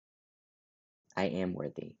I am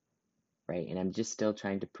worthy, right? And I'm just still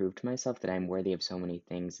trying to prove to myself that I'm worthy of so many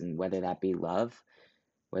things, and whether that be love,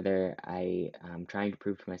 whether I am trying to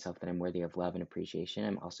prove to myself that I'm worthy of love and appreciation,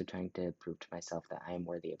 I'm also trying to prove to myself that I am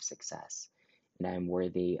worthy of success and I'm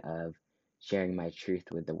worthy of sharing my truth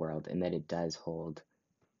with the world and that it does hold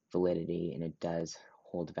validity and it does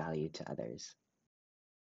hold value to others.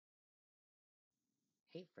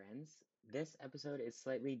 Hey, friends. This episode is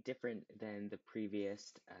slightly different than the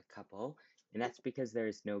previous couple, and that's because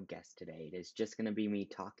there's no guest today. It is just going to be me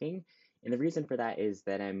talking. And the reason for that is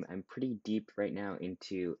that I'm pretty deep right now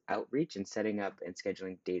into outreach and setting up and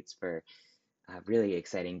scheduling dates for really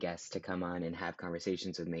exciting guests to come on and have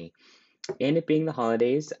conversations with me. And it being the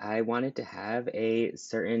holidays, I wanted to have a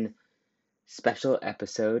certain special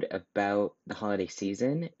episode about the holiday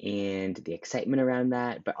season and the excitement around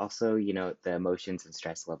that, but also, the emotions and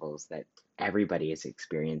stress levels that everybody is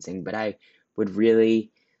experiencing. But I would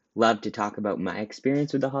really love to talk about my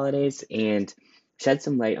experience with the holidays and shed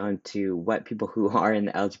some light onto what people who are in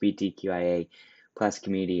the LGBTQIA plus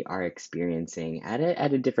community are experiencing at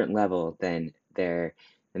a different level than their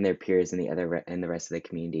peers in the rest of the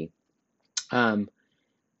community. Um,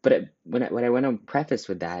 what I want to preface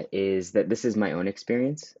with that is that this is my own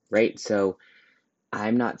experience, right? So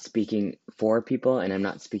I'm not speaking for people and I'm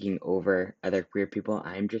not speaking over other queer people.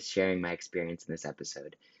 I'm just sharing my experience in this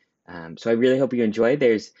episode. So I really hope you enjoy.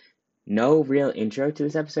 There's no real intro to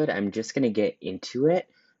this episode. I'm just going to get into it.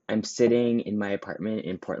 I'm sitting in my apartment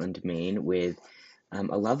in Portland, Maine with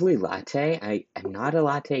a lovely latte. I'm not a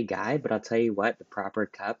latte guy, but I'll tell you what, the proper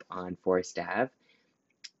cup on Forest Ave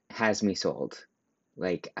has me sold.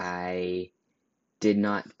 Like, I did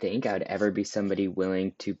not think I would ever be somebody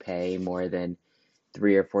willing to pay more than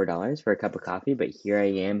 $3 or $4 for a cup of coffee, but here I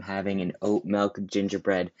am having an oat milk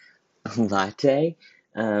gingerbread latte,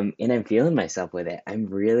 and I'm feeling myself with it. I'm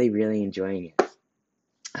really, really enjoying it.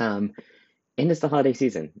 Um, and it's the holiday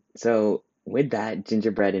season, so with that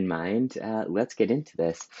gingerbread in mind, let's get into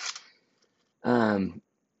this. Um,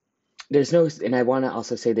 and I want to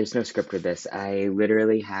also say there's no script with this. I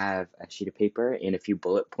literally have a sheet of paper and a few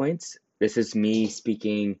bullet points. This is me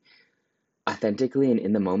speaking authentically and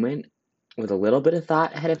in the moment with a little bit of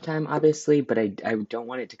thought ahead of time, obviously, but I don't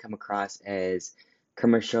want it to come across as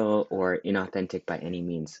commercial or inauthentic by any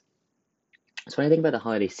means. So when I think about the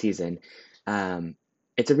holiday season, um,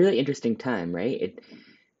 it's a really interesting time, right?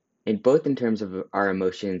 Both in terms of our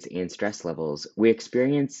emotions and stress levels, we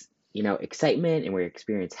experience, excitement and we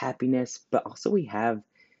experience happiness, but also we have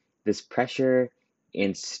this pressure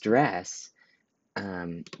and stress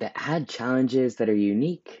that add challenges that are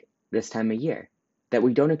unique this time of year that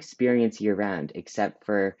we don't experience year round, except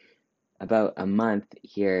for about a month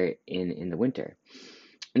here in the winter.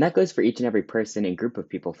 And that goes for each and every person and group of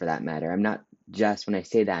people for that matter. When I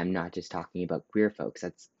say that, I'm not just talking about queer folks,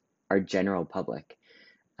 that's our general public.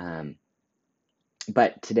 Um,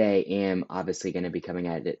 but today am obviously going to be coming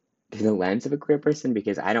at it through the lens of a queer person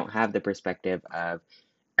because I don't have the perspective of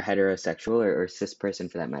a heterosexual or cis person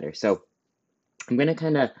for that matter. So I'm going to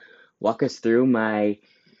kind of walk us through my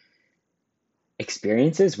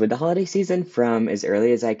experiences with the holiday season from as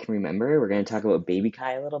early as I can remember. We're going to talk about Baby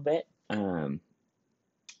Kai a little bit,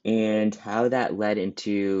 and how that led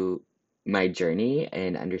into my journey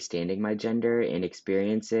and understanding my gender and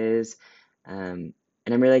experiences. And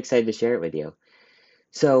I'm really excited to share it with you.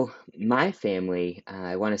 So, my family,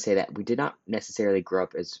 I want to say that we did not necessarily grow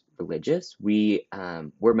up as religious. We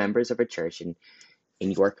were members of a church in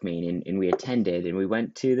York, Maine, and we attended and we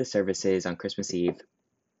went to the services on Christmas Eve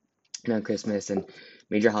and on Christmas and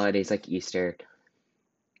major holidays like Easter.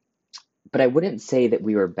 But I wouldn't say that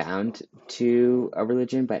we were bound to a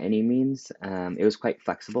religion by any means. It was quite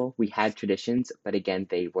flexible. We had traditions, but again,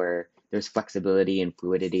 there's flexibility and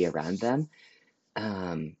fluidity around them.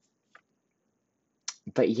 Um,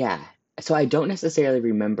 but yeah, so I don't necessarily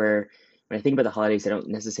remember when I think about the holidays. I don't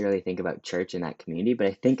necessarily think about church in that community, but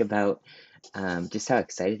I think about just how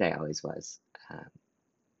excited I always was. Um,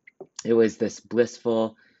 it was this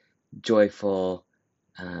blissful, joyful,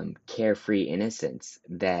 carefree innocence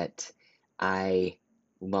that I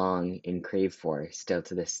long and crave for still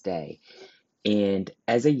to this day. And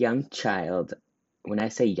as a young child, when I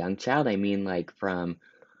say young child, I mean like from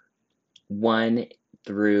 1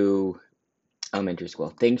 through elementary school.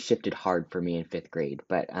 Things shifted hard for me in 5th grade,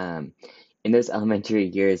 but in those elementary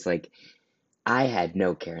years, like I had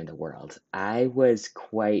no care in the world. I was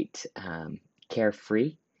quite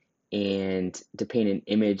carefree, and to paint an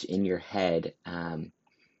image in your head,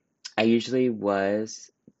 I usually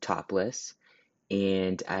was topless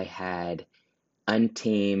and I had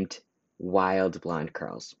untamed, wild blonde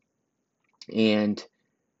curls. And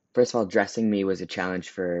first of all, dressing me was a challenge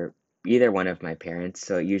for either one of my parents.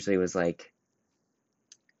 So it usually was like,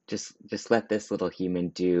 just let this little human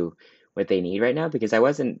do what they need right now because I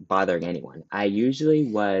wasn't bothering anyone. I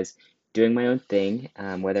usually was doing my own thing,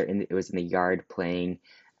 whether it was in the yard playing.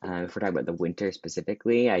 If we're talking about the winter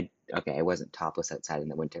specifically, I wasn't topless outside in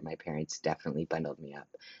the winter. My parents definitely bundled me up.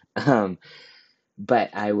 Um, but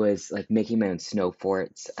I was like making my own snow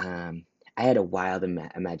forts. I had a wild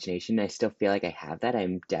imagination. I still feel like I have that.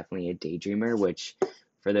 I'm definitely a daydreamer, which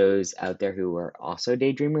for those out there who are also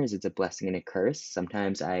daydreamers, it's a blessing and a curse.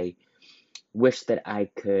 Sometimes I wish that I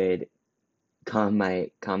could calm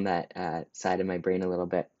that side of my brain a little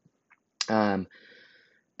bit. Um,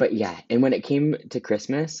 but yeah, and when it came to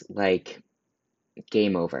Christmas, like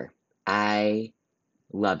game over. I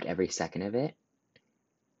loved every second of it,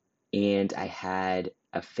 and I had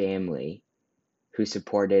a family who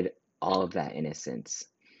supported all of that innocence.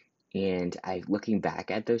 And looking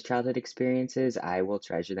back at those childhood experiences, I will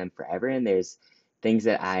treasure them forever. And there's things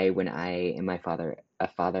that when I am a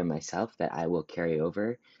father myself, that I will carry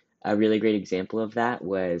over. A really great example of that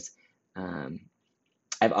was um,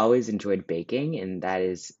 I've always enjoyed baking, and that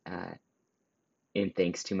is in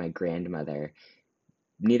thanks to my grandmother.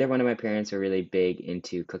 Neither one of my parents were really big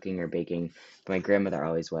into cooking or baking, but my grandmother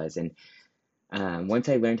always was. And once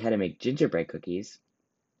I learned how to make gingerbread cookies,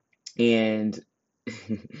 and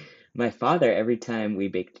my father, every time we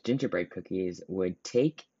baked gingerbread cookies, would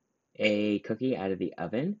take a cookie out of the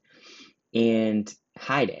oven and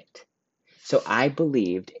hide it. So I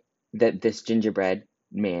believed that this gingerbread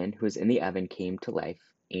man who was in the oven came to life,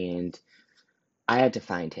 and I had to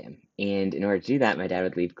find him. And in order to do that, my dad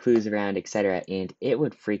would leave clues around, etc., and it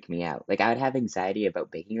would freak me out. Like I would have anxiety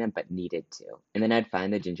about baking them, but needed to. And then I'd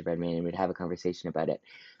find the gingerbread man and we'd have a conversation about it.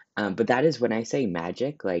 But that is when I say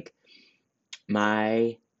magic, like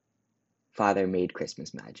my father made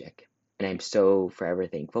Christmas magic, and I'm so forever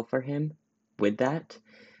thankful for him with that.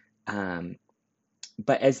 Um,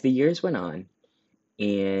 but as the years went on,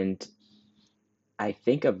 and I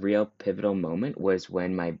think a real pivotal moment was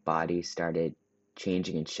when my body started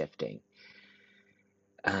changing and shifting.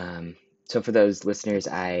 So for those listeners,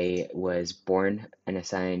 I was born and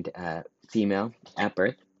assigned female at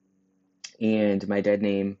birth, and my dead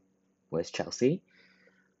name was Chelsea.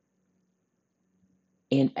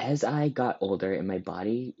 And as I got older and my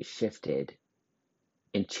body shifted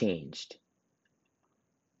and changed,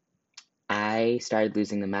 I started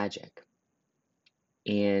losing the magic.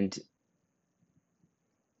 And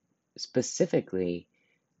specifically,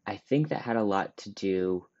 I think that had a lot to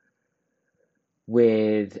do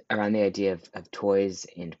with around the idea of toys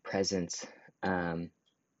and presents. Um,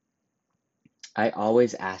 I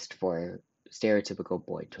always asked for stereotypical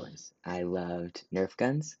boy toys. I loved Nerf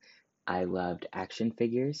guns. I loved action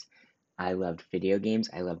figures. I loved video games.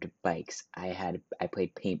 I loved bikes. I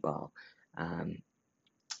played paintball. Um,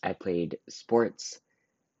 I played sports.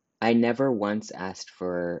 I never once asked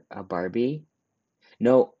for a Barbie.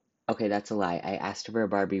 No, okay, that's a lie. I asked for a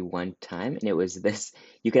Barbie one time, and it was this.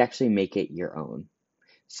 You could actually make it your own.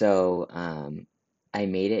 So, I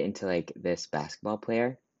made it into like this basketball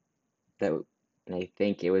player that, and I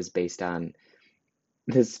think it was based on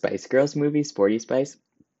the Spice Girls movie, Sporty Spice.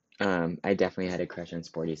 I definitely had a crush on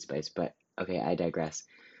Sporty Spice, but okay, I digress.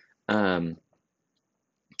 Um,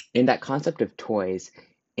 in that concept of toys,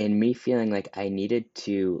 and me feeling like I needed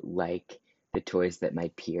to like the toys that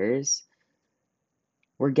my peers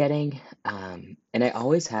were getting, and I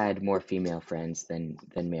always had more female friends than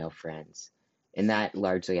male friends, and that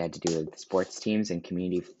largely had to do with sports teams and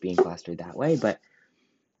community being fostered that way. But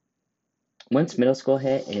once middle school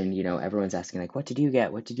hit, and everyone's asking like, "What did you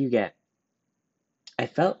get? What did you get?" I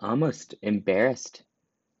felt almost embarrassed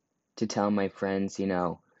to tell my friends,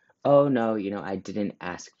 "Oh no, I didn't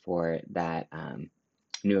ask for that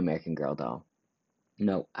new American Girl doll."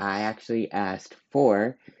 No, I actually asked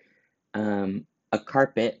for a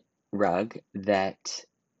carpet rug that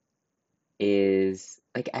is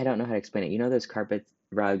like, I don't know how to explain it. You know those carpet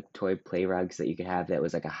rug toy play rugs that you could have that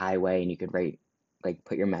was like a highway and you could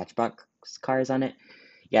put your Matchbox cars on it?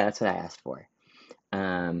 Yeah, that's what I asked for.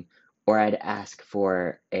 Um, or I'd ask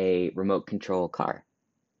for a remote control car,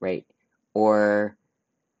 right? Or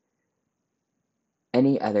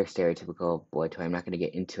any other stereotypical boy toy. I'm not going to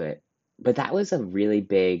get into it. But that was a really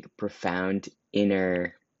big, profound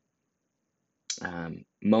inner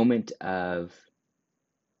moment of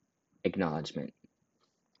acknowledgement.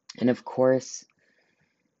 And of course,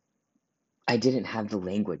 I didn't have the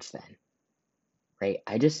language then, right?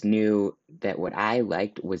 I just knew that what I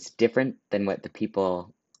liked was different than what the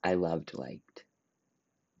people I loved liked.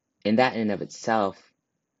 And that in and of itself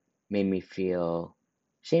made me feel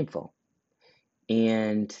shameful.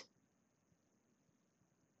 And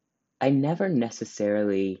I never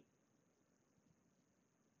necessarily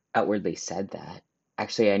outwardly said that.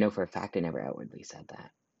 Actually, I know for a fact I never outwardly said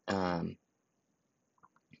that.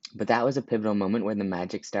 But that was a pivotal moment when the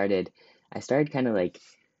magic started. I started kind of like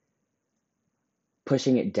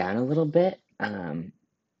pushing it down a little bit, out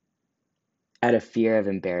of fear of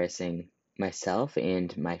embarrassing myself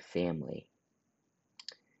and my family.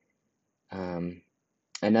 Um,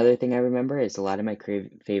 Another thing I remember is a lot of my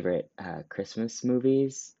favorite Christmas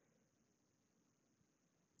movies.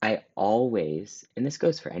 I always, and this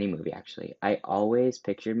goes for any movie actually, I always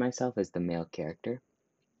pictured myself as the male character,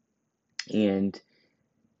 and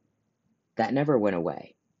that never went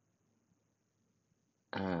away.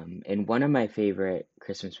 And one of my favorite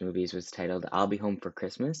Christmas movies was titled I'll Be Home for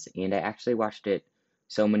Christmas, and I actually watched it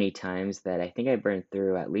so many times that I think I burned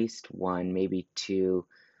through at least one, maybe two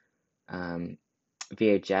um,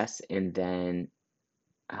 VHS, and then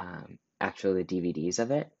actually the DVDs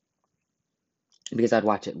of it, because I'd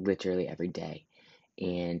watch it literally every day.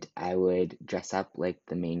 And I would dress up like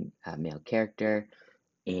the main male character,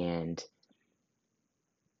 and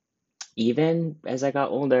even as I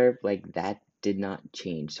got older, like that did not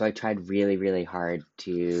change. So I tried really, really hard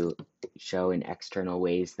to show in external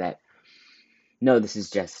ways that no, this is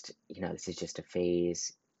just, this is just a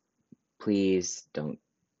phase. Please don't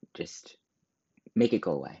just make it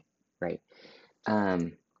go away, right?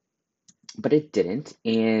 Um, but it didn't,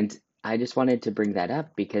 and I just wanted to bring that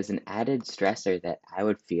up because an added stressor that I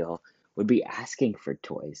would feel would be asking for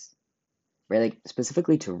toys, right? Like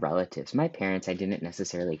specifically to relatives. My parents, I didn't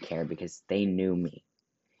necessarily care because they knew me.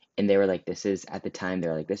 And they were like, this is, at the time, they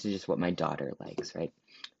were like, this is just what my daughter likes, right?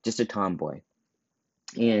 Just a tomboy.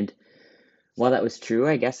 And while that was true,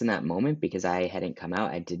 I guess, in that moment, because I hadn't come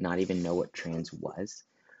out, I did not even know what trans was.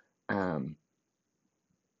 Um,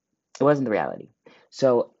 it wasn't the reality.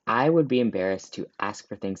 So I would be embarrassed to ask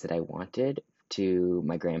for things that I wanted to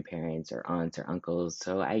my grandparents or aunts or uncles.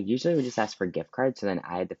 So I usually would just ask for gift cards, so then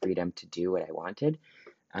I had the freedom to do what I wanted.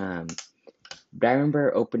 Um, but I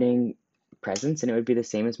remember opening presents, and it would be the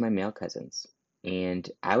same as my male cousins. And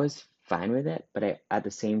I was fine with it, but I, at the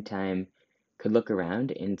same time, could look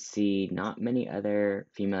around and see not many other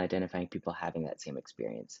female identifying people having that same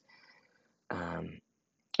experience. Um,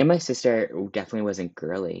 and my sister definitely wasn't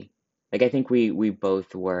girly. Like, I think we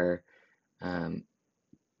both were, um,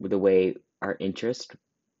 with the way our interests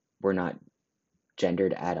were not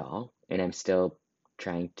gendered at all. And I'm still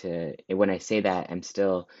trying to, and when I say that, I'm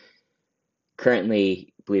still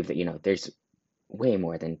currently believe that, there's way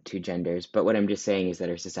more than two genders. But what I'm just saying is that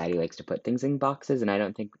our society likes to put things in boxes, and I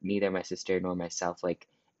don't think neither my sister nor myself like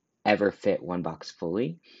ever fit one box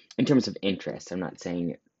fully in terms of interest. I'm not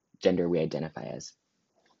saying gender we identify as.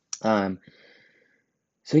 Um,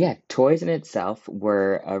 so yeah, toys in itself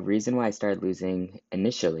were a reason why I started losing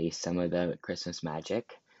initially some of the Christmas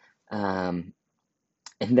magic. Um,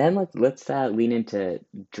 and then let's lean into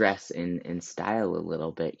dress and style a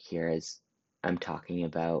little bit here as I'm talking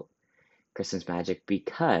about Christmas magic,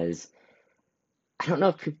 because I don't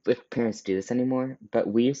know if parents do this anymore, but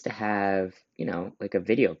we used to have, like a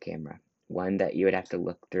video camera, one that you would have to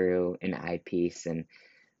look through an eyepiece, and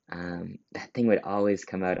that thing would always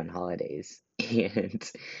come out on holidays. And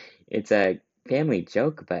it's a family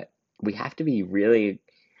joke, but we have to be really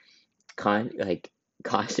like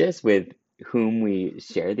cautious with whom we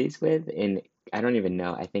share these with. And I don't even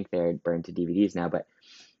know, I think they're burned to DVDs now, but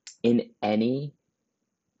in any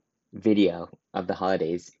video of the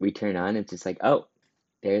holidays we turn on, it's just like, oh,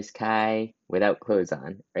 there's Kai without clothes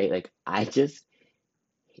on, right? Like I just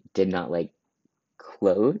did not like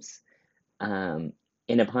clothes. Um,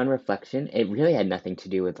 and upon reflection, it really had nothing to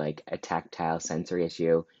do with like a tactile sensory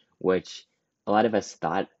issue, which a lot of us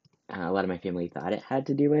thought, a lot of my family thought it had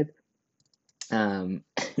to do with. Um,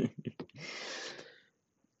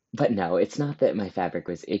 but no, it's not that my fabric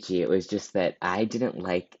was itchy. It was just that I didn't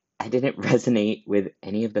resonate with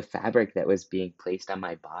any of the fabric that was being placed on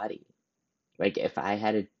my body. Like if I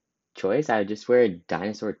had a choice, I would just wear a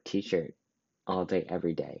dinosaur t-shirt all day,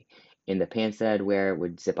 every day. And the pants that I'd wear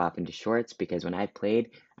would zip off into shorts because when I played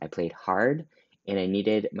hard and I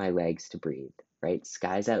needed my legs to breathe, right?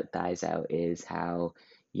 Skies out, thighs out is how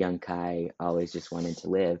young Kai always just wanted to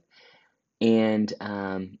live. And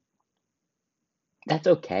that's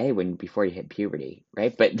okay when before you hit puberty,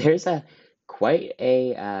 right? But there's quite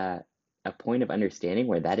a point of understanding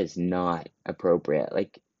where that is not appropriate.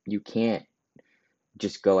 Like you can't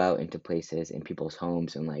just go out into places in people's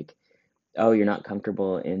homes and like, oh, you're not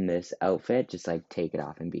comfortable in this outfit, just like take it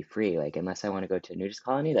off and be free. Like, unless I want to go to a nudist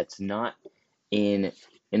colony, that's not in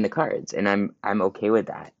the cards, and I'm okay with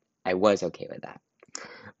that. I was okay with that.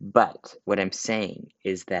 But what I'm saying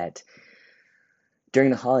is that during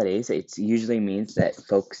the holidays, it usually means that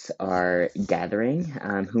folks are gathering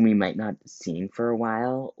whom you might not have seen for a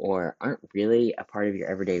while or aren't really a part of your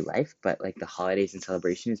everyday life, but like the holidays and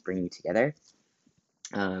celebration is bringing you together.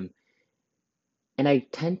 Um, and I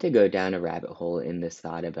tend to go down a rabbit hole in this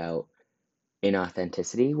thought about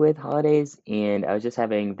inauthenticity with holidays. And I was just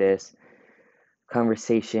having this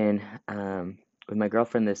conversation with my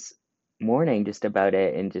girlfriend this morning just about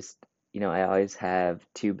it. And just, I always have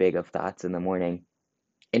too big of thoughts in the morning,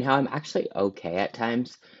 and how I'm actually okay at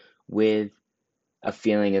times with a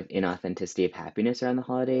feeling of inauthenticity of happiness around the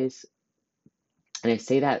holidays. And I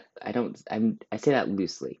say that I say that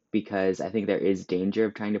loosely because I think there is danger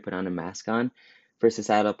of trying to put on a mask on for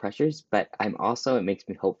societal pressures, but it makes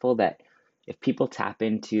me hopeful that if people tap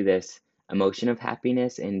into this emotion of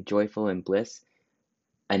happiness and joyful and bliss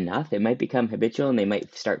enough, it might become habitual and they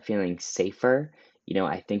might start feeling safer.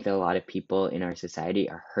 I think that a lot of people in our society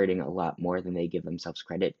are hurting a lot more than they give themselves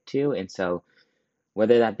credit to. And so,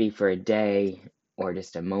 whether that be for a day or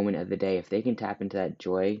just a moment of the day, if they can tap into that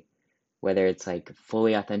joy, whether it's like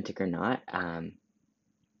fully authentic or not,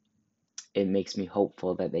 it makes me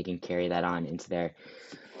hopeful that they can carry that on into their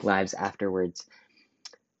lives afterwards.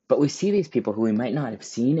 But we see these people who we might not have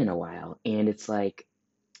seen in a while, and it's like,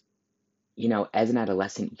 as an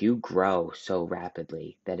adolescent, you grow so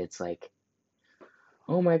rapidly that it's like,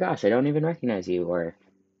 oh my gosh, I don't even recognize you, or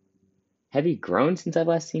have you grown since I've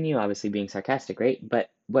last seen you? Obviously, being sarcastic, right? But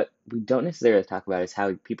what we don't necessarily talk about is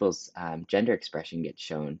how people's gender expression gets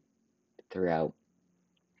shown throughout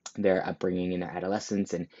their upbringing and their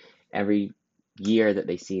adolescence and every year that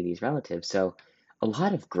they see these relatives. So a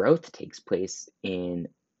lot of growth takes place in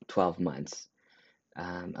 12 months.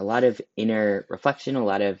 A lot of inner reflection, a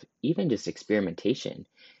lot of even just experimentation.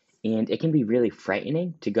 And it can be really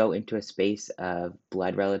frightening to go into a space of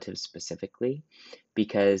blood relatives specifically,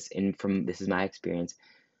 because from this is my experience,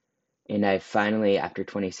 and I finally, after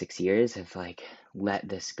 26 years, have like let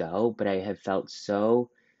this go, but I have felt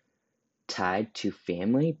so tied to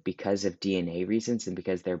family because of DNA reasons and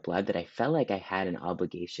because they're blood that I felt like I had an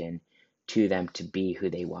obligation to them to be who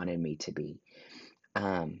they wanted me to be.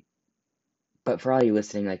 Um, but for all you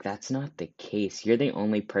listening, like that's not the case. You're the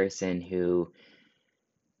only person who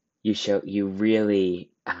you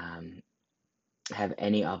really have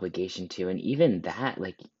any obligation to, and even that,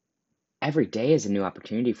 like every day is a new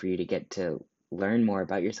opportunity for you to get to learn more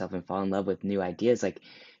about yourself and fall in love with new ideas. Like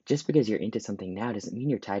just because you're into something now doesn't mean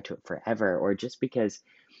you're tied to it forever, or just because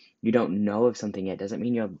you don't know of something yet doesn't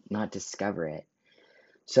mean you'll not discover it.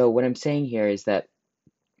 So what I'm saying here is that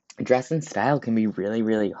dress and style can be really,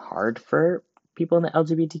 really hard for people in the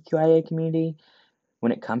LGBTQIA community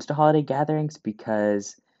when it comes to holiday gatherings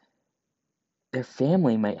because their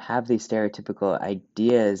family might have these stereotypical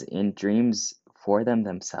ideas and dreams for them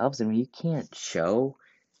themselves, and when you can't show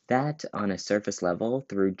that on a surface level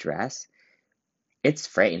through dress, it's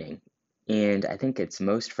frightening. And I think it's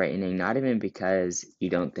most frightening not even because you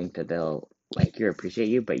don't think that they'll like you or appreciate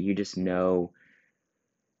you, but you just know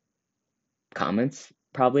comments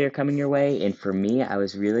probably are coming your way. And for me, I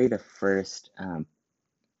was really the first.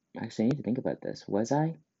 Actually, I need to think about this. Was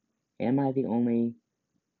I? Am I the only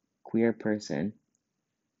queer person?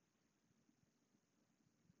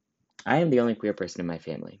 I am the only queer person in my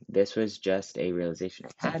family. This was just a realization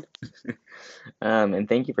I had. And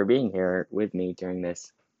thank you for being here with me during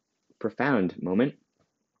this profound moment.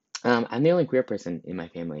 I'm the only queer person in my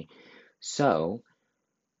family. So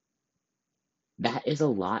that is a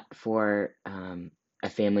lot for a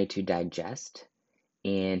family to digest.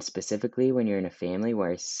 And specifically when you're in a family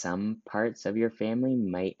where some parts of your family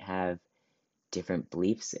might have different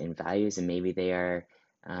beliefs and values, and maybe they are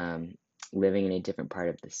um, living in a different part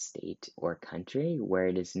of the state or country where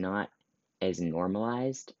it is not as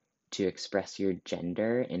normalized to express your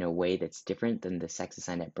gender in a way that's different than the sex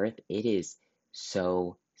assigned at birth, it is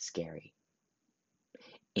so scary.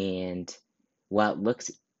 And while it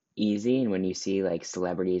looks easy, and when you see like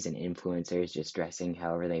celebrities and influencers just dressing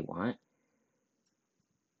however they want,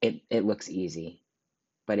 it looks easy.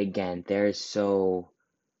 But again, there's so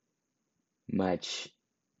much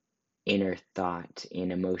inner thought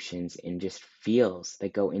and emotions and just feels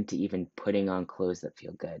that go into even putting on clothes that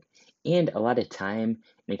feel good. And a lot of time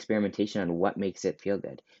and experimentation on what makes it feel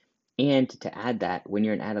good. And to add that, when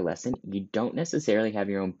you're an adolescent, you don't necessarily have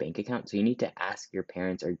your own bank account, so you need to ask your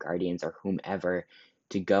parents or guardians or whomever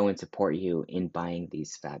to go and support you in buying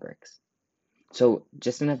these fabrics. So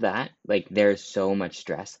just enough that, like, there's so much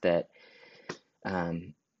stress that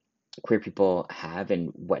um, queer people have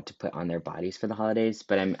and what to put on their bodies for the holidays,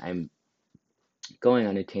 but I'm going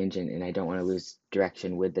on a tangent and I don't want to lose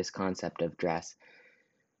direction with this concept of dress.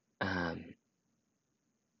 Um,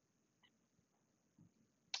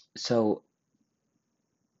 so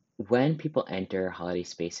when people enter holiday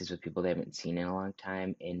spaces with people they haven't seen in a long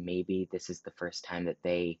time, and maybe this is the first time that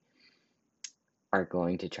they are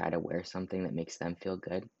going to try to wear something that makes them feel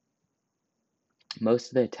good, most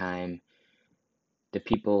of the time, the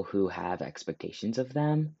people who have expectations of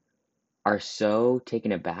them are so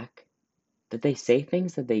taken aback that they say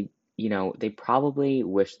things that they probably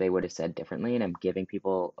wish they would have said differently. And I'm giving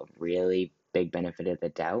people a really big benefit of the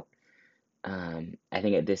doubt. I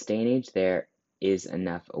think at this day and age, there is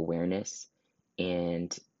enough awareness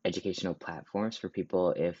and educational platforms for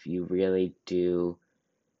people if you really do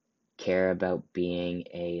care about being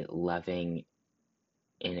a loving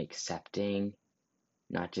and accepting,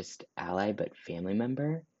 not just ally, but family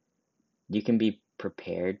member. You can be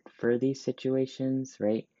prepared for these situations,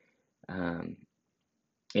 right? Um,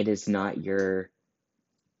 it is not your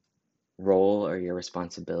role or your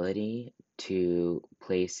responsibility to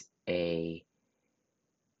place a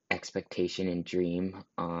expectation and dream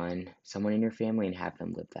on someone in your family and have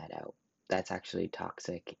them live that out. That's actually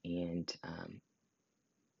toxic and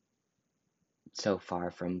so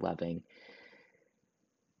far from loving.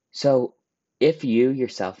 So, if you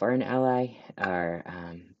yourself are an ally, or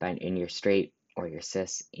and you're straight or you're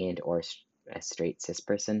cis and or a straight cis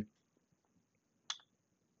person,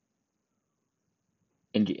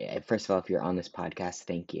 and first of all, if you're on this podcast,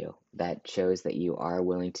 thank you. That shows that you are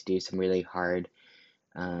willing to do some really hard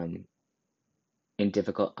um, and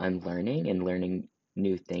difficult unlearning and learning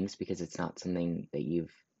new things because it's not something that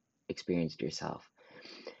you've experienced yourself.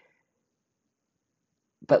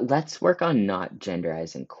 But let's work on not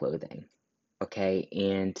genderizing clothing, okay?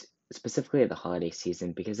 And specifically at the holiday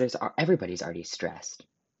season because everybody's already stressed.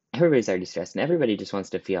 Everybody's already stressed, and everybody just wants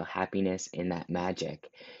to feel happiness in that magic.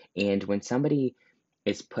 And when somebody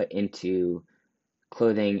is put into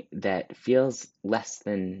clothing that feels less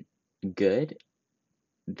than good,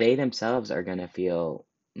 they themselves are going to feel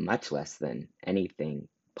much less than anything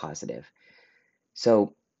positive.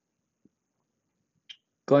 So,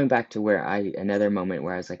 going back to another moment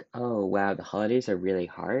where I was like, oh, wow, the holidays are really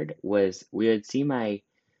hard was we would see my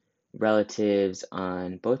relatives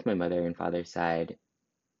on both my mother and father's side.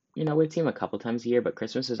 We'd see them a couple times a year, but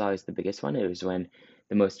Christmas was always the biggest one. It was when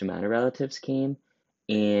the most amount of relatives came.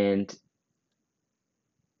 And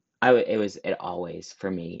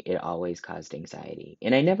it always caused anxiety.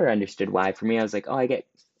 And I never understood why. For me, I was like, oh, I get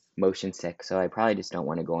motion sick, so I probably just don't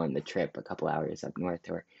want to go on the trip a couple hours up north,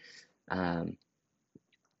 or um,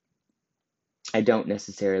 I don't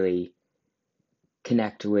necessarily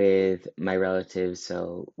connect with my relatives,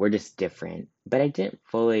 so we're just different. But I didn't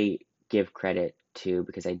fully give credit to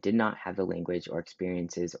because I did not have the language or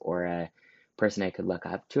experiences or a person I could look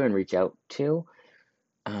up to and reach out to.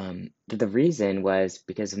 But the reason was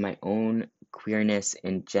because of my own queerness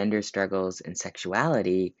and gender struggles and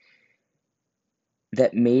sexuality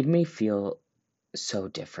that made me feel so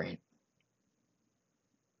different.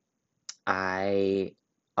 I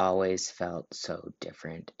always felt so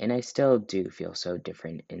different, and I still do feel so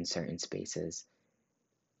different in certain spaces.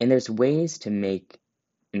 And there's ways to make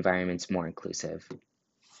environments more inclusive.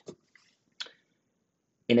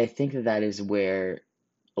 And I think that is where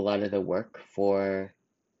a lot of the work for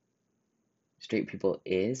straight people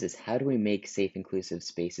is how do we make safe, inclusive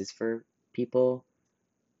spaces for people,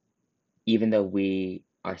 even though we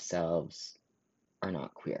ourselves are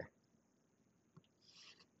not queer?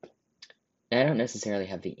 And I don't necessarily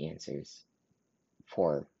have the answers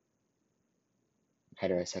for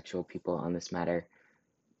heterosexual people on this matter,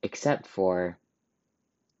 except for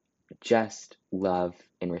just love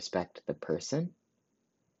and respect the person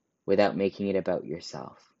without making it about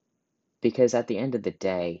yourself. Because at the end of the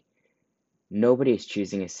day, nobody is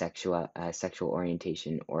choosing a sexual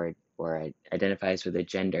orientation or identifies with a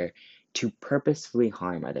gender to purposefully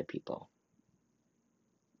harm other people.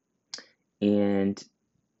 And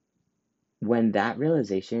when that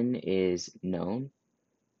realization is known,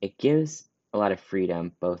 it gives a lot of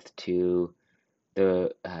freedom both to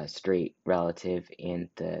the straight relative and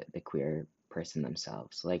the queer person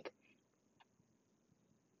themselves. Like,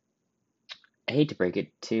 I hate to break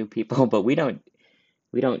it to people, but we don't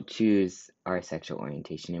choose our sexual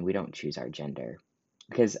orientation and we don't choose our gender.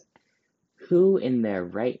 Because who in their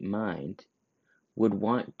right mind would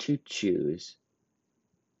want to choose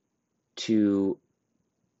to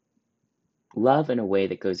love in a way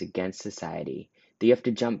that goes against society, that you have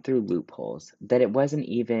to jump through loopholes, that it wasn't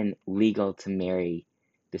even legal to marry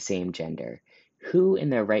the same gender? Who in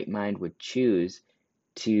their right mind would choose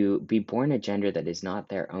to be born a gender that is not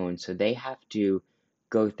their own? So they have to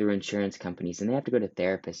go through insurance companies and they have to go to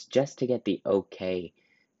therapists just to get the okay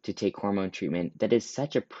to take hormone treatment that is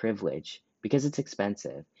such a privilege because it's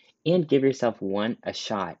expensive. And give yourself a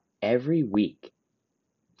shot every week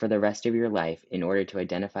for the rest of your life in order to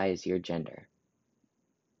identify as your gender.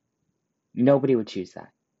 Nobody would choose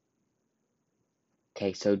that.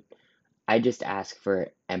 Okay, so I just ask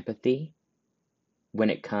for empathy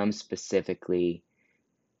when it comes specifically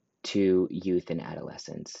to youth and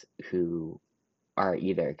adolescents who are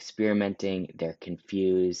either experimenting, they're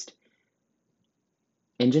confused,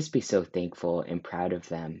 and just be so thankful and proud of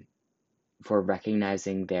them for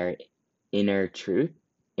recognizing their inner truth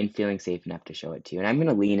and feeling safe enough to show it to you. And I'm going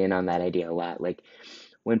to lean in on that idea a lot. Like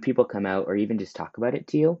when people come out or even just talk about it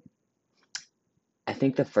to you, I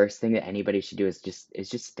think the first thing that anybody should do is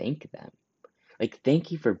just thank them. Like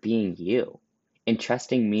thank you for being you and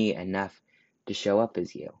trusting me enough to show up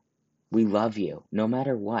as you. We love you no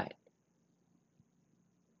matter what.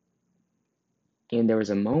 And there was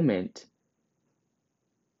a moment,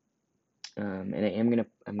 and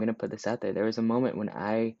I'm gonna put this out there. There was a moment when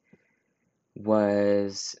I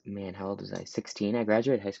was, man, how old was I? 16. I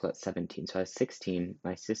graduated high school at 17. So I was 16.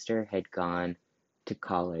 My sister had gone to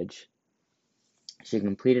college. She had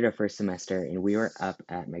completed her first semester, and we were up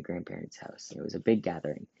at my grandparents' house. It was a big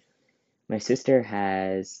gathering. My sister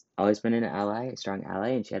has always been an ally, a strong ally,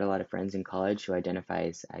 and she had a lot of friends in college who identify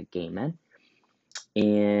as gay men.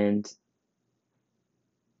 And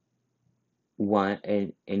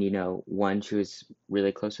one she was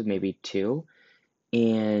really close with, maybe two,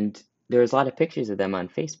 and there was a lot of pictures of them on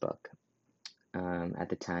Facebook. At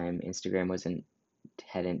the time, Instagram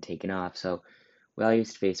hadn't taken off, so we all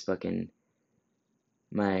used Facebook, and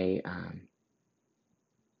my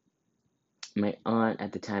my aunt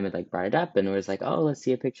at the time had like brought it up and was like, "Oh, let's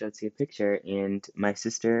see a picture, let's see a picture." And my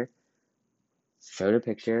sister showed a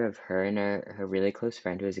picture of her and her really close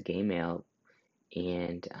friend who was a gay male,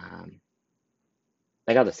 and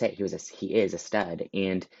like I'll just say, he is a stud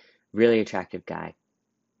and really attractive guy.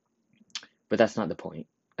 But that's not the point.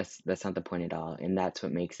 That's not the point at all, and that's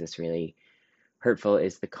what makes this really hurtful.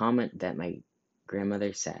 Is the comment that my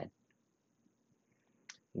grandmother said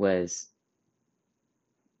was,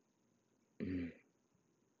 "Mm,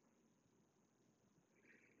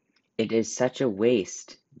 it is such a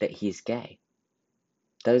waste that he's gay."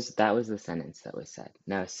 That was the sentence that was said.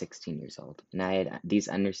 And I was 16 years old, and I had these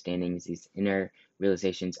understandings, these inner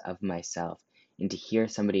realizations of myself. And to hear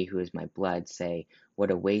somebody who is my blood say,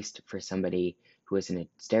 "What a waste for somebody who is a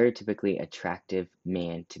stereotypically attractive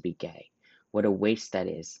man to be gay. What a waste that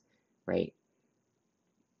is," right?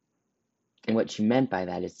 And what she meant by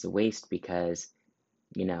that is a waste because,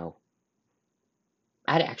 you know,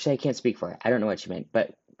 I can't speak for it. I don't know what she meant,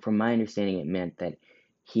 but from my understanding, it meant that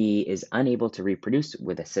he is unable to reproduce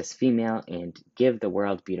with a cis female and give the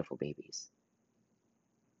world beautiful babies.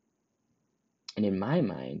 And in my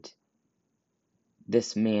mind,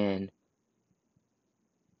 this man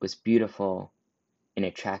was beautiful and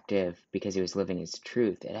attractive because he was living his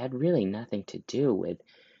truth. It had really nothing to do with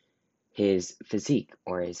his physique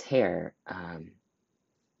or his hair.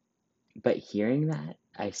 But hearing that,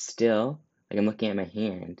 I'm looking at my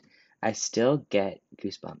hand, I still get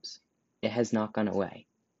goosebumps. It has not gone away.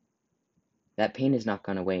 That pain has not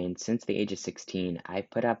gone away. And since the age of 16, I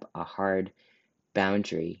put up a hard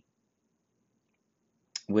boundary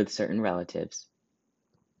with certain relatives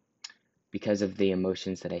because of the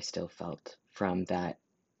emotions that I still felt from that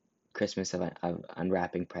Christmas of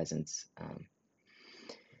unwrapping presents.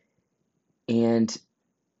 And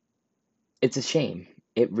it's a shame.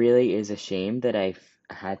 It really is a shame that I've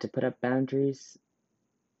had to put up boundaries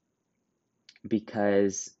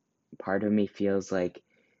because part of me feels like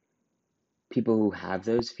people who have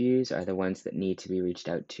those views are the ones that need to be reached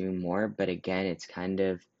out to more. But again, it's kind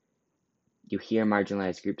of, you hear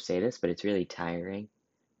marginalized groups say this, but it's really tiring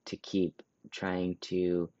to keep trying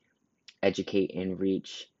to educate and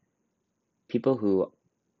reach people who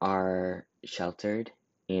are sheltered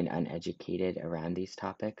and uneducated around these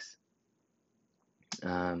topics.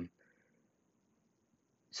 Um,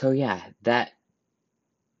 so yeah, that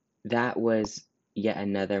was yet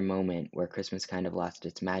another moment where Christmas kind of lost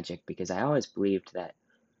its magic because I always believed that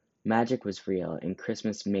magic was real and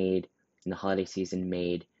Christmas made and the holiday season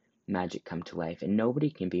made magic come to life. And nobody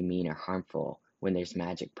can be mean or harmful when there's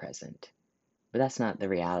magic present. But that's not the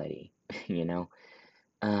reality, you know?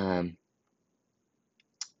 Um,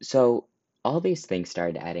 so all these things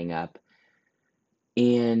started adding up,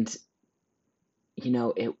 and you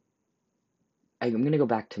know, I'm going to go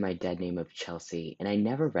back to my dead name of Chelsea, and I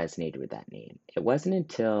never resonated with that name. It wasn't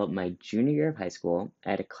until my junior year of high school, I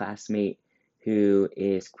had a classmate who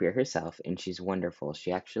is queer herself, and she's wonderful.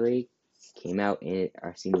 She actually came out in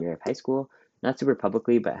our senior year of high school, not super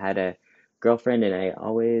publicly, but had a girlfriend, and I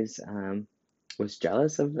always was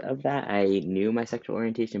jealous of that. I knew my sexual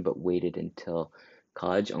orientation, but waited until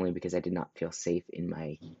college only because I did not feel safe in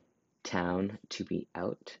my town to be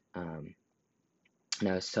out. And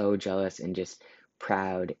I was so jealous and just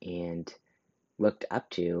proud and looked up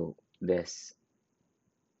to this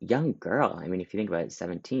young girl. I mean, if you think about it,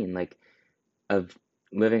 17, like, of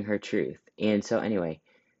living her truth. And so, anyway,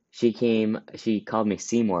 she called me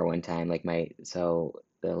Seymour one time, like so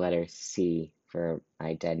the letter C for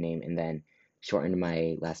my dead name, and then shortened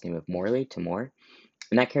my last name of Morley to Moore.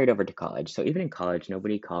 And that carried over to college. So even in college,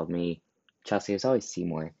 nobody called me Chelsea. It was always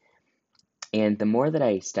Seymour. And the more that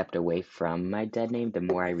I stepped away from my dead name, the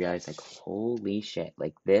more I realized, like, holy shit,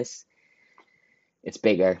 like this, it's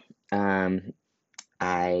bigger.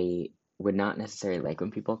 I would not necessarily like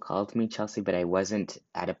when people called me Chelsea, but I wasn't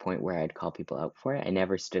at a point where I'd call people out for it. I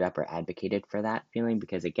never stood up or advocated for that feeling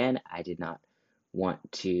because, again, I did not want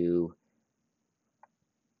to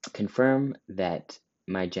confirm that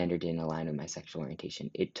my gender didn't align with my sexual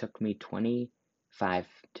orientation. It took me 25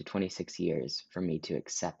 to 26 years for me to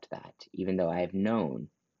accept that, even though I have known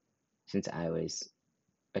since I was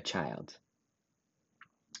a child.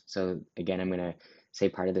 So, again, I'm going to say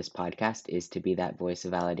part of this podcast is to be that voice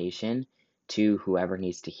of validation to whoever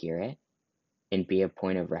needs to hear it and be a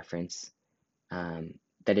point of reference,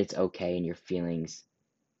 that it's okay and your feelings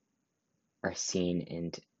are seen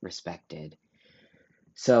and respected.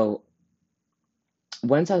 So,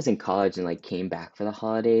 once I was in college and like came back for the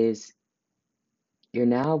holidays, you're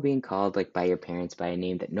now being called like by your parents by a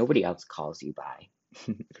name that nobody else calls you by.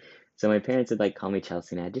 So my parents would like call me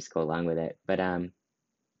Chelsea and I'd just go along with it. But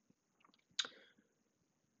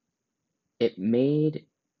it made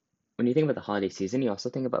when you think about the holiday season, you also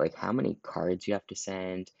think about like how many cards you have to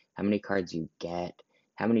send, how many cards you get,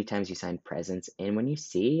 how many times you sign presents. And when you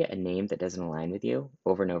see a name that doesn't align with you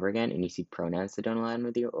over and over again, and you see pronouns that don't align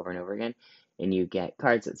with you over and over again, and you get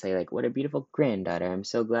cards that say like, "What a beautiful granddaughter! I'm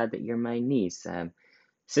so glad that you're my niece,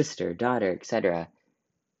 sister, daughter, etc."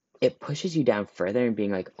 It pushes you down further and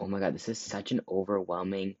being like, "Oh my God, this is such an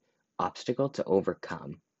overwhelming obstacle to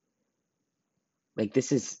overcome." Like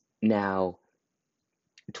this is now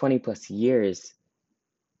 20 plus years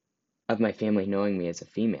of my family knowing me as a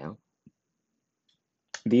female.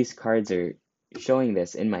 These cards are showing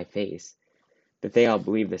this in my face that they all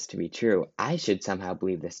believe this to be true. I should somehow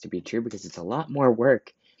believe this to be true because it's a lot more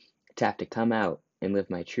work to have to come out and live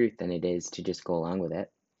my truth than it is to just go along with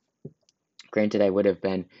it. Granted, I would have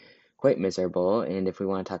been quite miserable, and if we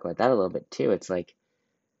want to talk about that a little bit too, it's like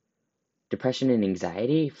depression and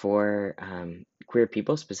anxiety for queer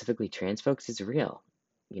people, specifically trans folks, is real.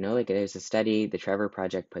 You know, like there's a study the Trevor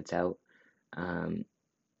Project puts out,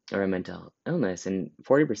 or a mental illness, and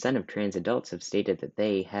 40% of trans adults have stated that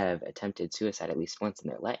they have attempted suicide at least once in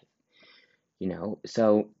their life. You know,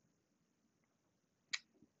 so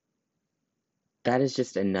that is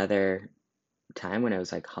just another time when I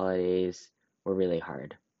was like, holidays were really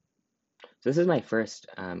hard. So this is my first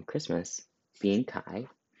Christmas being Kai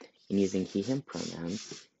and using he, him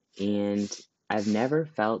pronouns, and I've never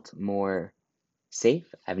felt more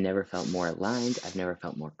safe. I've never felt more aligned. I've never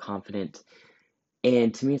felt more confident.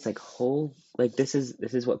 And to me, it's like like this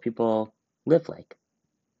is what people live like.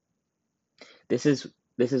 This is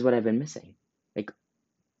what I've been missing. Like,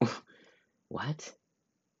 what?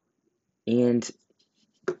 And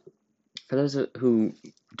for those who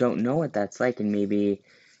don't know what that's like and maybe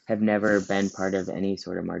have never been part of any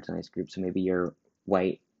sort of marginalized group, so maybe you're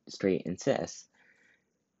white, straight, and cis,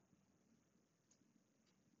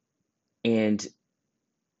 and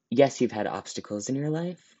yes, you've had obstacles in your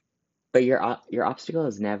life, but your obstacle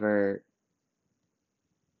is never.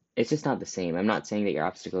 It's just not the same. I'm not saying that your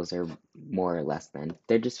obstacles are more or less than.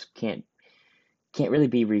 They just can't really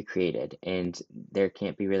be recreated, and there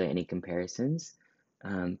can't be really any comparisons.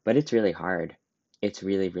 But it's really hard. It's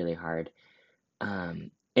really, really hard.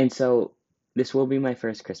 And so this will be my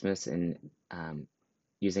first Christmas in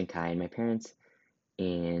using Kai, and my parents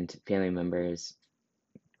and family members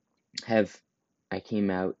have. I came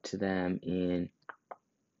out to them in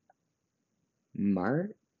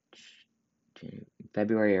March,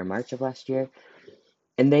 February or March of last year,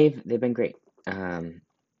 and they've been great. And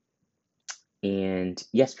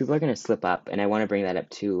yes, people are gonna slip up, and I want to bring that up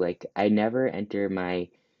too. Like I never enter my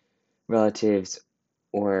relatives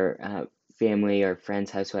or family or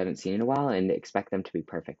friends' house who I haven't seen in a while and expect them to be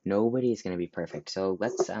perfect. Nobody is going to be perfect. So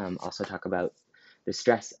let's also talk about the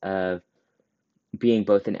stress of being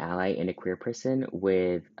both an ally and a queer person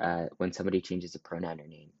with when somebody changes a pronoun or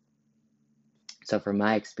name. So from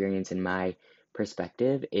my experience and my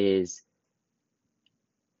perspective, it is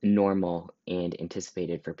normal and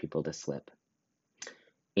anticipated for people to slip.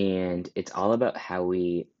 And it's all about how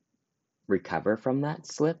we recover from that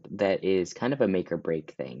slip that is kind of a make or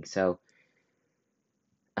break thing. So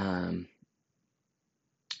um,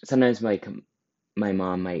 sometimes my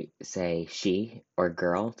mom might say she or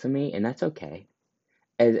girl to me, and that's okay.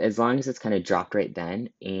 As long as it's kind of dropped right then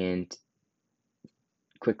and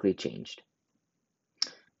quickly changed.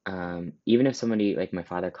 Even if somebody like my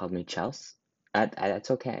father called me Chels,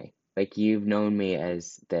 that's okay. Like you've known me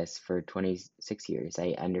as this for 26 years.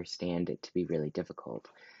 I understand it to be really difficult.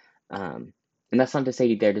 Um, and that's not to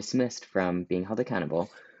say they're dismissed from being held accountable,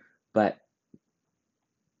 but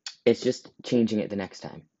it's just changing it the next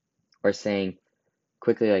time or saying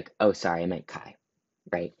quickly, like, oh, sorry, I meant Kai,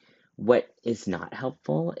 right? What is not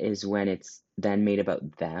helpful is when it's then made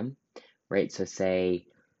about them, right? So, say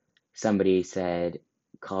somebody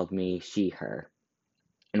called me she, her,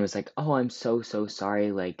 and was like, oh, I'm so, so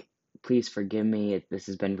sorry. Like, please forgive me. This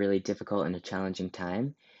has been really difficult and a challenging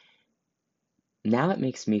time. Now it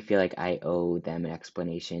makes me feel like I owe them an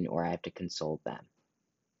explanation or I have to console them.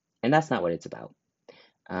 And that's not what it's about.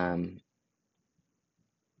 Um,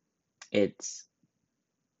 it's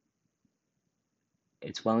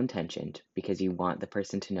it's well intentioned because you want the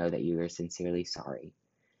person to know that you are sincerely sorry,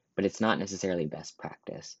 but it's not necessarily best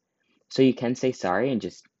practice. So you can say sorry, and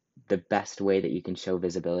just the best way that you can show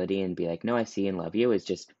visibility and be like, no, I see and love you, is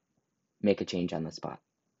just make a change on the spot.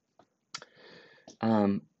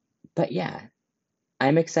 Um, but yeah,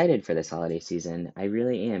 I'm excited for this holiday season. I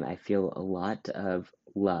really am. I feel a lot of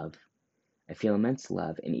love. I feel immense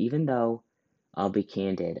love. And even though I'll be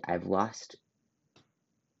candid, I've lost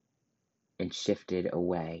and shifted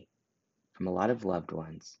away from a lot of loved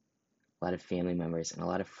ones, a lot of family members, and a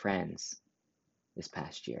lot of friends this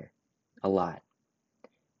past year. A lot.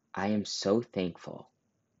 I am so thankful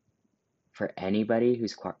for anybody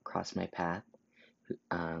who's crossed my path,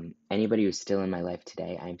 anybody who's still in my life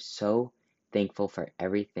today. I'm so thankful for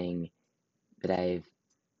everything that I've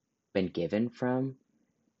been given from,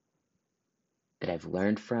 that I've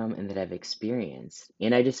learned from, and that I've experienced.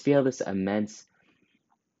 And I just feel this immense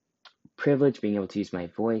privilege being able to use my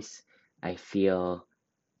voice. I feel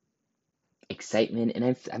excitement, and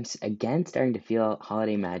I'm again starting to feel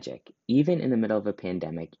holiday magic, even in the middle of a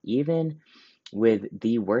pandemic, even with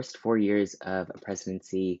the worst 4 years of a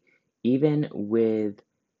presidency, even with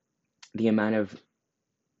the amount of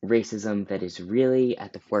racism that is really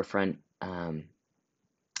at the forefront, an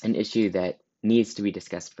issue that needs to be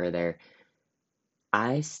discussed further.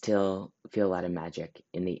 I still feel a lot of magic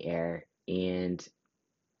in the air, and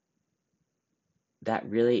that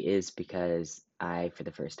really is because I, for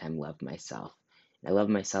the first time, love myself. I love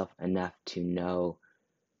myself enough to know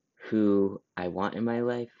who I want in my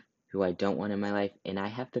life, who I don't want in my life, and I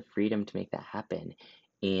have the freedom to make that happen.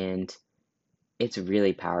 And it's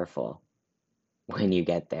really powerful when you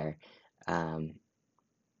get there. Um,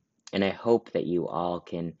 and I hope that you all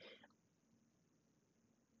can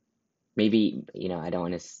maybe, I don't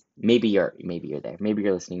want to, maybe you're there. Maybe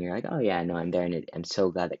you're listening. You're like, oh yeah, no, I'm there. And I'm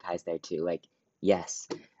so glad that Kai's there too. Like, yes,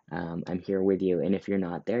 I'm here with you. And if you're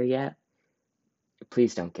not there yet,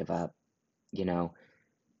 please don't give up. You know,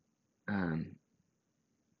 um,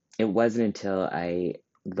 it wasn't until I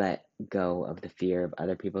let go of the fear of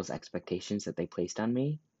other people's expectations that they placed on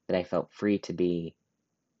me that I felt free to be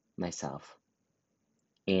myself.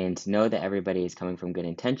 And know that everybody is coming from good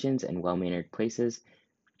intentions and well mannered places,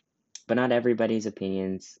 but not everybody's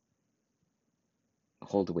opinions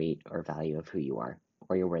hold weight or value of who you are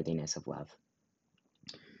or your worthiness of love.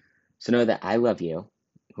 So know that I love you.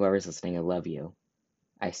 Whoever's listening, I love you.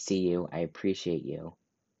 I see you. I appreciate you.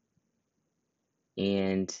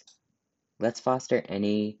 And let's foster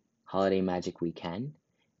any holiday magic we can.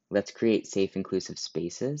 Let's create safe, inclusive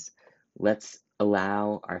spaces. Let's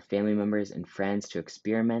allow our family members and friends to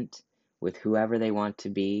experiment with whoever they want to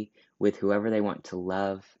be, with whoever they want to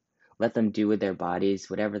love. Let them do with their bodies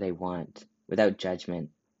whatever they want without judgment.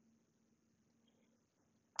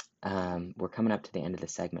 We're coming up to the end of the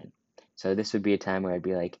segment. So this would be a time where I'd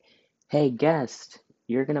be like, hey, guest,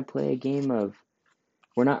 you're going to play a game of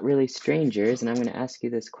We're Not Really Strangers, and I'm going to ask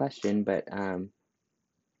you this question, but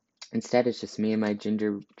instead it's just me and my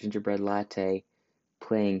gingerbread latte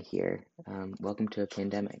playing here. Welcome to a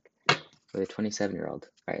pandemic with a 27-year-old.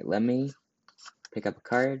 All right, let me pick up a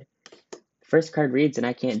card. First card reads, and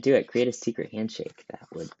I can't do it. Create a secret handshake. That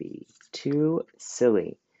would be too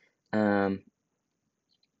silly.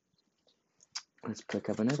 Let's pick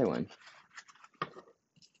up another one.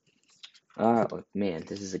 Oh man,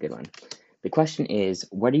 this is a good one. The question is,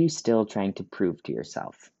 what are you still trying to prove to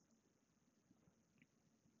yourself?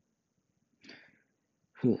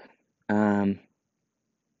 Whew. Um,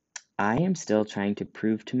 I am still trying to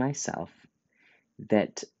prove to myself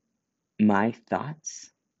that my thoughts,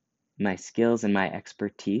 my skills, and my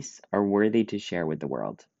expertise are worthy to share with the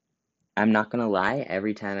world. I'm not going to lie,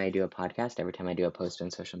 every time I do a podcast, every time I do a post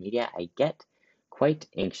on social media, I get quite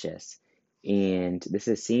anxious. And this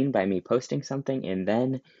is seen by me posting something and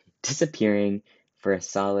then disappearing for a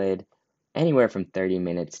solid anywhere from 30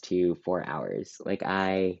 minutes to 4 hours. Like,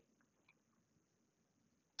 I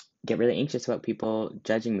get really anxious about people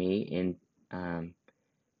judging me, and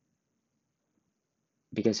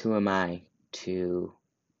because who am I to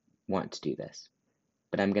want to do this?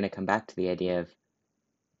 But I'm going to come back to the idea of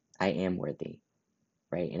I am worthy,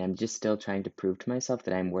 right? And I'm just still trying to prove to myself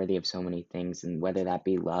that I'm worthy of so many things, and whether that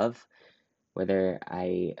be love, whether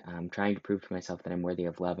I am trying to prove to myself that I'm worthy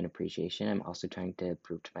of love and appreciation, I'm also trying to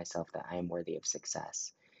prove to myself that I am worthy of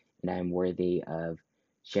success, and I am worthy of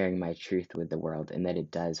sharing my truth with the world, and that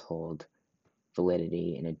it does hold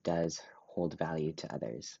validity and it does hold value to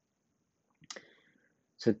others.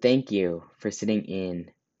 So thank you for sitting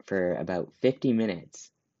in for about 50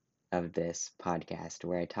 minutes of this podcast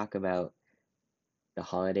where I talk about the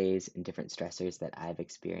holidays and different stressors that I've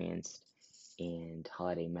experienced and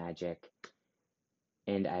holiday magic.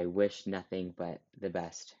 And I wish nothing but the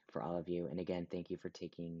best for all of you. And again, thank you for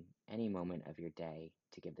taking any moment of your day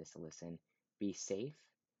to give this a listen. Be safe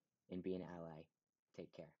and be an ally.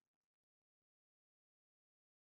 Take care.